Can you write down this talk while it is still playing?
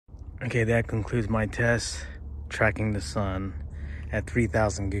Okay, that concludes my test tracking the sun at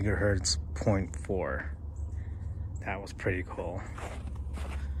 3000 gigahertz 0.4. That was pretty cool.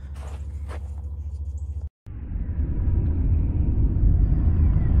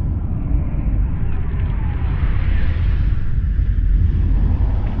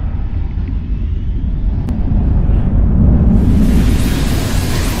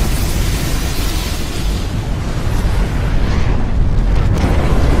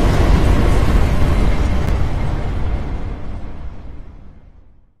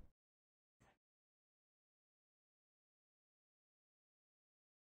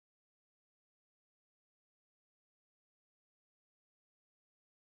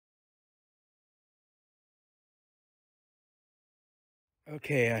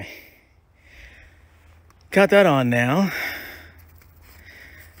 Okay, I got that on now.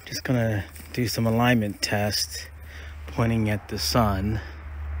 Just gonna do some alignment test pointing at the sun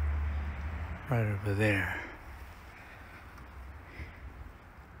right over there.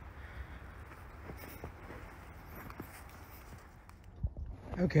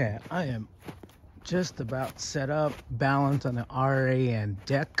 Okay, I am just about set up, balanced on the RA and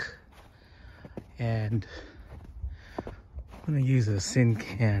deck, and I'm gonna use a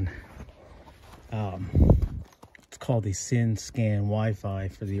SynCan. It's called the SynScan Wi-Fi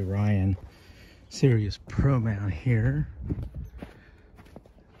for the Orion Sirius Pro mount here,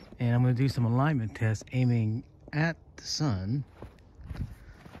 and I'm gonna do some alignment tests aiming at the sun.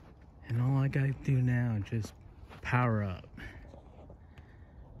 And all I gotta do now is just power up.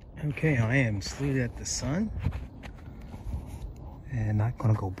 Okay, I am slewed at the sun, and not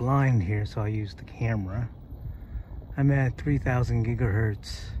gonna go blind here, so I use the camera. I'm at 3000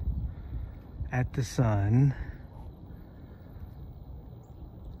 gigahertz at the sun,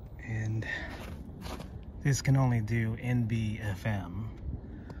 and this can only do NB-FM.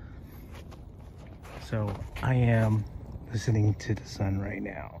 So I am listening to the sun right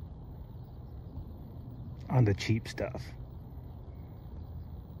now on the cheap stuff.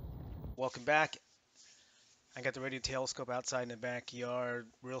 Welcome back. I got the radio telescope outside in the backyard.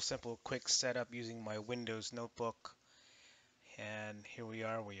 Real simple, quick setup using my Windows notebook. And here we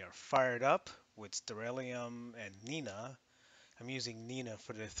are fired up with Stellarium and Nina. I'm using Nina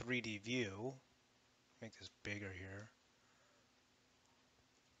for the 3D view. Make this bigger here.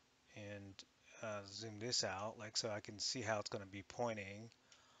 And zoom this out like so I can see how it's going to be pointing.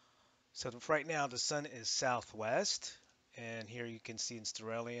 So right now the sun is southwest, and here you can see in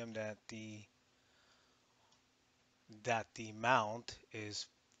Stellarium that the mount is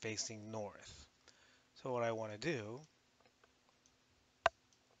facing north. So what I want to do,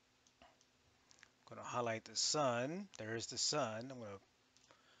 I'm going to highlight the sun. There's the sun. I'm going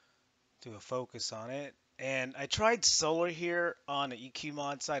to do a focus on it. And I tried solar here on the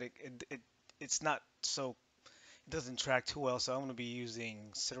EQMOD side. It's not so, it doesn't track too well, so I'm going to be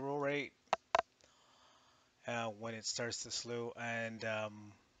using sidereal rate when it starts to slew. And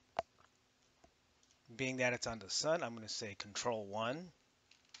being that it's on the sun, I'm going to say control 1.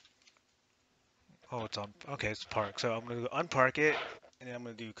 Oh, it's on. Okay, it's park. So I'm going to unpark it, and then I'm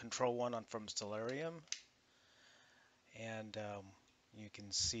going to do control 1 on from Stellarium. And you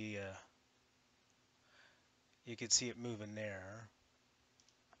can see it moving there.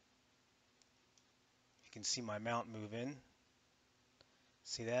 You can see my mount moving.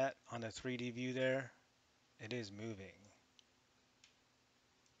 See that on the 3D view there? It is moving.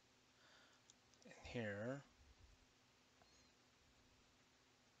 And here,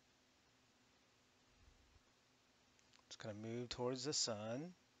 it's going to move towards the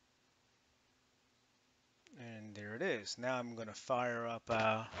sun. And there it is. Now I'm going to fire up,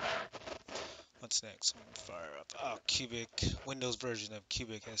 what's next? I'm going to fire up Cubic, Windows version of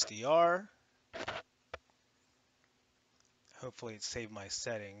Cubic SDR. Hopefully it saved my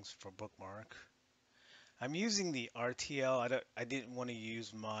settings for bookmark. I'm using the RTL. I didn't want to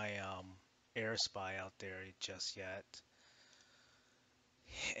use my AirSpy out there just yet.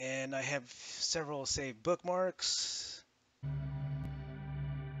 And I have several saved bookmarks.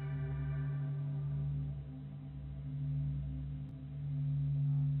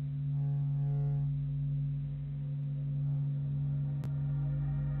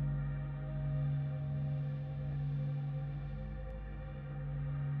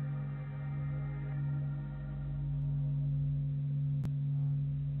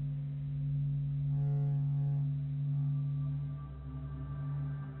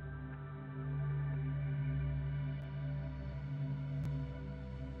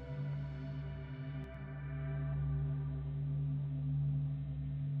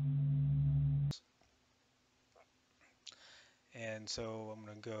 And so I'm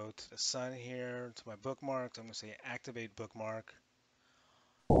going to go to the sun here, to my bookmarks. I'm going to say activate bookmark.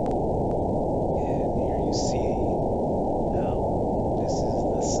 And here you see this is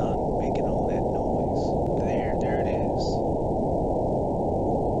the sun making all that noise. There it is.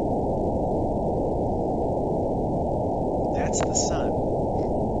 That's the sun.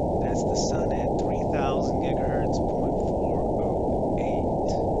 That's the sun at 3000 gigahertz,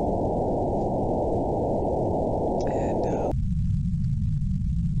 0.408. And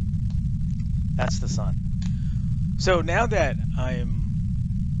that's the sun. So now that I'm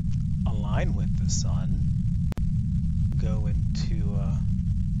aligned with the sun, go into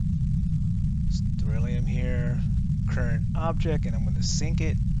Stellarium here, current object, and I'm going to sync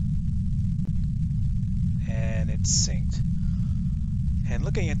it. And it's synced. And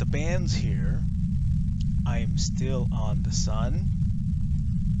looking at the bands here, I am still on the sun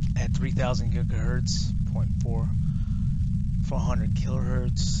at 3000 gigahertz, 400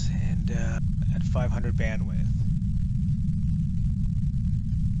 kilohertz, and at 500 bandwidth.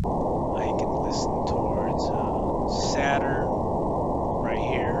 I can listen towards Saturn right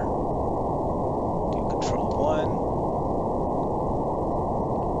here. Do control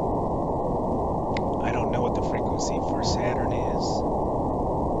 1. I don't know what the frequency for Saturn is.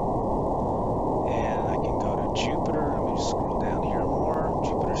 And I can go to Jupiter. Let me just scroll down here more.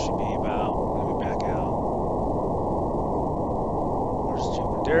 Jupiter should be about, let me back out. Where's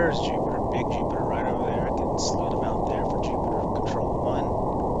Jupiter? There's Jupiter, big Jupiter right over there. I can slew them out there for Jupiter. Control 1.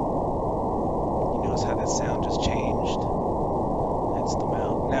 You notice how that sound just changed? That's the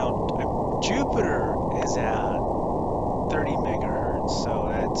mount. Now, Jupiter is at 30 megahertz, so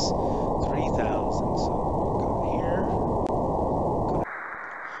that's 3000. So go here.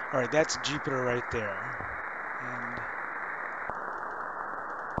 All right, that's Jupiter right there. And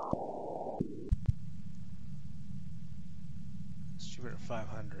it's Jupiter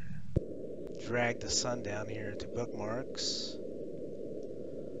 500. Drag the sun down here to bookmarks.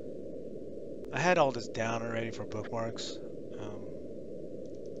 I had all this down already for bookmarks.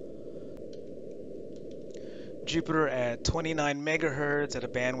 Jupiter at 29 megahertz at a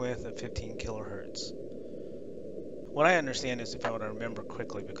bandwidth of 15 kilohertz. What I understand is, if I would remember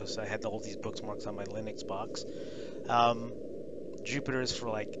quickly, because I had all these bookmarks on my Linux box, Jupiter is for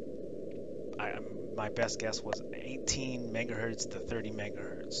like, my best guess was 18 megahertz to 30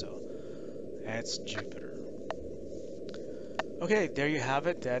 megahertz. So that's Jupiter. Okay, there you have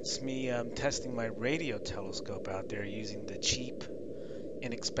it. That's me testing my radio telescope out there using the cheap,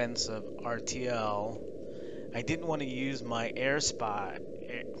 inexpensive RTL. I didn't want to use my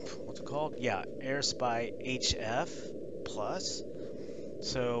what's it called? Yeah, AirSpy HF Plus.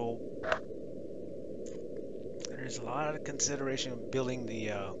 So there's a lot of consideration of building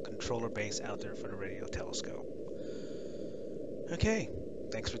the controller base out there for the radio telescope. Okay,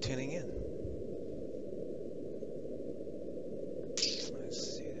 thanks for tuning in.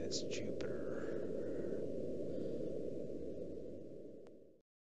 Let's see, that's Jupiter.